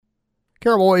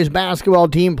Carroll boys basketball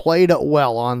team played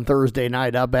well on Thursday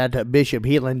night up at Bishop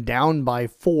Heelan, down by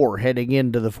 4 heading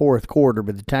into the fourth quarter,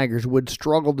 but the Tigers would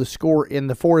struggle to score in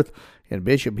the fourth, and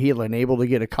Bishop Heelan able to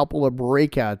get a couple of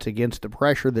breakouts against the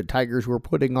pressure that Tigers were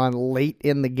putting on late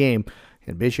in the game,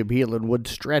 and Bishop Heelan would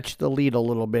stretch the lead a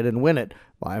little bit and win it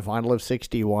by a final of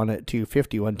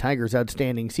 61-51. Tigers'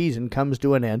 outstanding season comes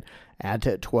to an end at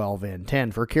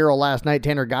 12-10. For Carroll last night,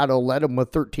 Tanner Gatto led them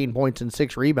with 13 points and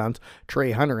 6 rebounds.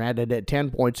 Trey Hunter added at 10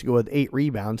 points to go with 8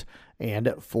 rebounds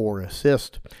and 4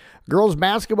 assists. Girls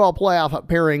basketball playoff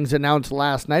pairings announced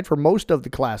last night for most of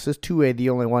the classes. 2A, the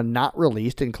only one not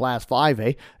released. In Class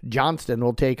 5A, Johnston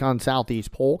will take on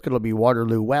Southeast Polk. It'll be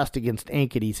Waterloo West against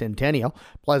Ankeny Centennial.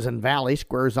 Pleasant Valley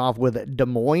squares off with Des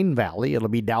Moines Valley. It'll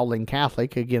be Dowling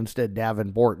Catholic against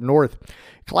Davenport North.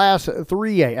 Class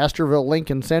 3A, Esterville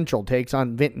Lincoln Central takes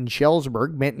on Vinton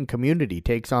Shellsburg. Benton Community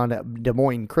takes on Des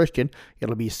Moines Christian.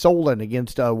 It'll be Solon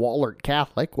against Wahlert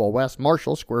Catholic, while West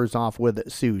Marshall squares off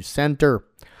with Sioux Center.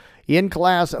 In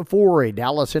Class 4A,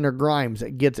 Dallas Inter Grimes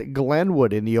gets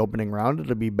Glenwood in the opening round.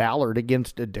 It'll be Ballard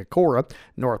against Decorah.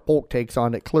 North Polk takes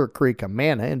on Clear Creek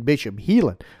Amana, and Bishop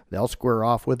Heelan, they'll square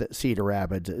off with Cedar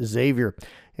Rapids Xavier.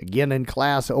 Again in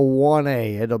Class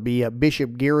 1A, it'll be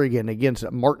Bishop Garrigan against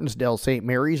Martinsdale St.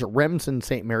 Mary's. Remsen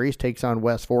St. Mary's takes on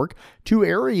West Fork. 2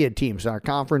 area teams, our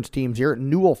conference teams here.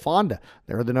 Newell Fonda,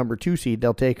 they're the number 2 seed.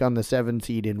 They'll take on the 7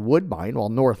 seed in Woodbine, while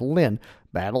North Lynn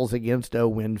battles against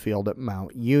Winfield at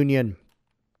Mount Union.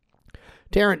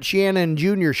 Terrence Shannon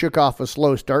Jr. shook off a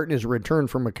slow start in his return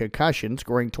from a concussion,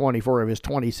 scoring 24 of his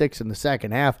 26 in the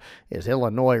second half as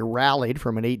Illinois rallied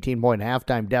from an 18-point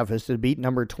halftime deficit to beat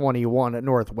number 21 at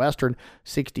Northwestern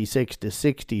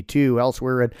 66-62.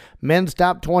 Elsewhere in men's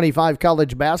top 25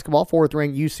 college basketball,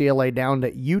 4th-ranked UCLA down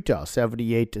to Utah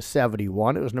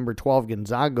 78-71. It was number 12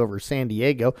 Gonzaga over San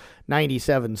Diego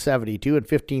 97-72, and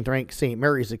 15th-ranked St.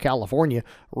 Mary's of California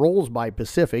rolls by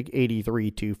Pacific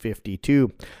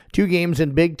 83-52. 2 games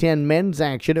in Big Ten men's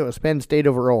action. It was Penn State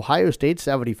over Ohio State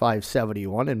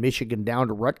 75-71, and Michigan down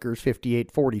to Rutgers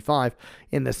 58-45.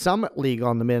 In the Summit League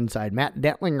on the men's side, Matt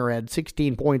Detlinger had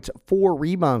 16 points, 4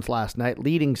 rebounds last night,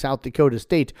 leading South Dakota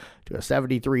State to a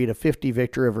 73-50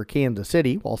 victory over Kansas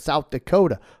City, while South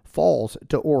Dakota falls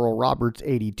to Oral Roberts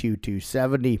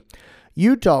 82-70.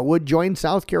 Utah would join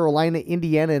South Carolina,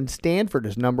 Indiana, and Stanford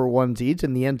as number 1 seeds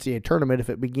in the NCAA tournament if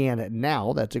it began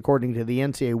now. That's according to the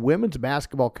NCAA Women's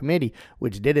Basketball Committee,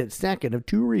 which did its second of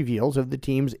 2 reveals of the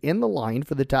teams in the line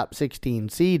for the top 16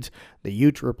 seeds. The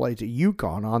Utes replaced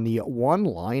UConn on the 1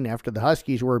 line after the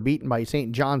Huskies were beaten by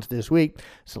St. John's this week.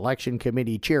 Selection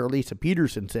Committee Chair Lisa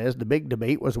Peterson says the big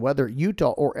debate was whether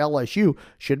Utah or LSU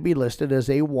should be listed as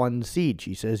a 1 seed.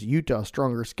 She says Utah's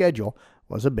stronger schedule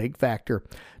was a big factor.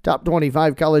 Top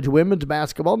 25 college women's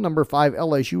basketball, number 5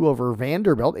 LSU over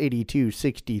Vanderbilt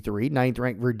 82-63.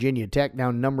 9th-ranked Virginia Tech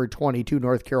down number 22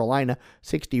 North Carolina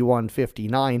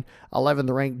 61-59.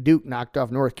 11th-ranked Duke knocked off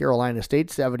North Carolina State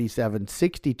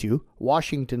 77-62.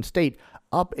 Washington State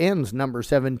upends number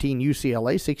 17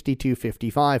 UCLA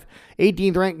 62-55.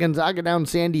 18th-ranked Gonzaga down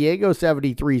San Diego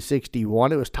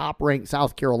 73-61. It was top-ranked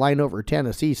South Carolina over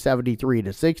Tennessee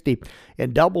 73-60.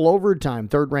 In double overtime,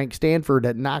 3rd-ranked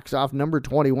Stanford knocks off number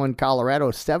 21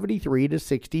 Colorado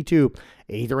 73-62.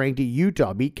 8th-ranked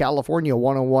Utah beat California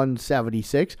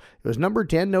 101-76. It was number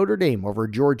 10 Notre Dame over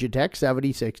Georgia Tech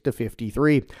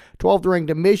 76-53.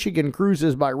 12th-ranked Michigan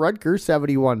cruises by Rutgers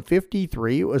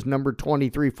 71-53. It was number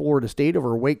 23 Florida State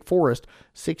over Wake Forest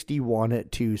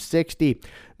 61-60.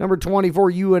 Number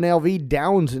 24 UNLV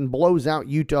downs and blows out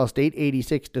Utah State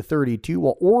 86-32,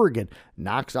 while Oregon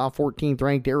knocks off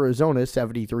 14th-ranked Arizona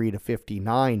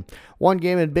 73-59. 1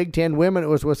 game in Big Ten women, it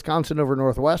was Wisconsin over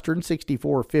Northwestern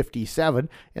 64-57.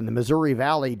 In the Missouri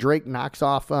Valley, Drake knocks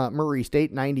off Murray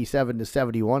State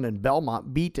 97-71, and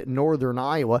Belmont beat Northern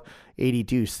Iowa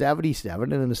 82-77.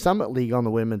 And in the Summit League on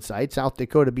the women's side, South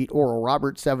Dakota beat Oral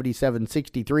Roberts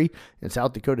 77-63, and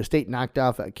South Dakota State knocked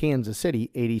off Kansas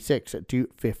City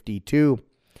 86-52.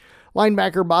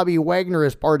 Linebacker Bobby Wagner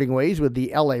is parting ways with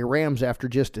the LA Rams after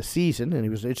just a season, and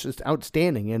it's just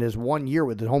outstanding in his 1 year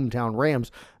with the hometown Rams.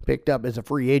 Picked up as a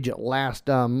free agent last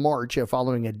March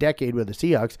following a decade with the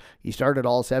Seahawks. He started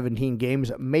all 17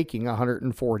 games, making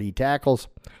 140 tackles.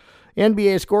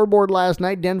 NBA scoreboard last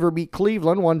night, Denver beat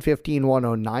Cleveland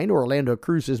 115-109. Orlando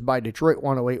cruises by Detroit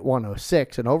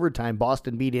 108-106. In overtime,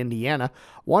 Boston beat Indiana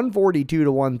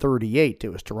 142-138. It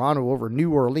was Toronto over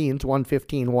New Orleans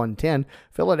 115-110.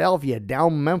 Philadelphia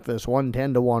down Memphis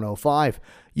 110-105.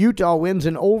 Utah wins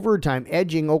in overtime,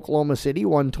 edging Oklahoma City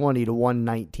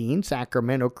 120-119.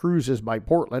 Sacramento cruises by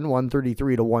Portland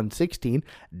 133-116.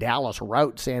 Dallas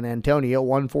routs San Antonio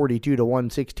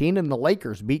 142-116, and the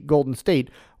Lakers beat Golden State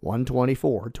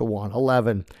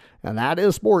 124-111. And that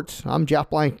is sports. I'm Jeff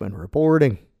Blankman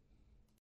reporting.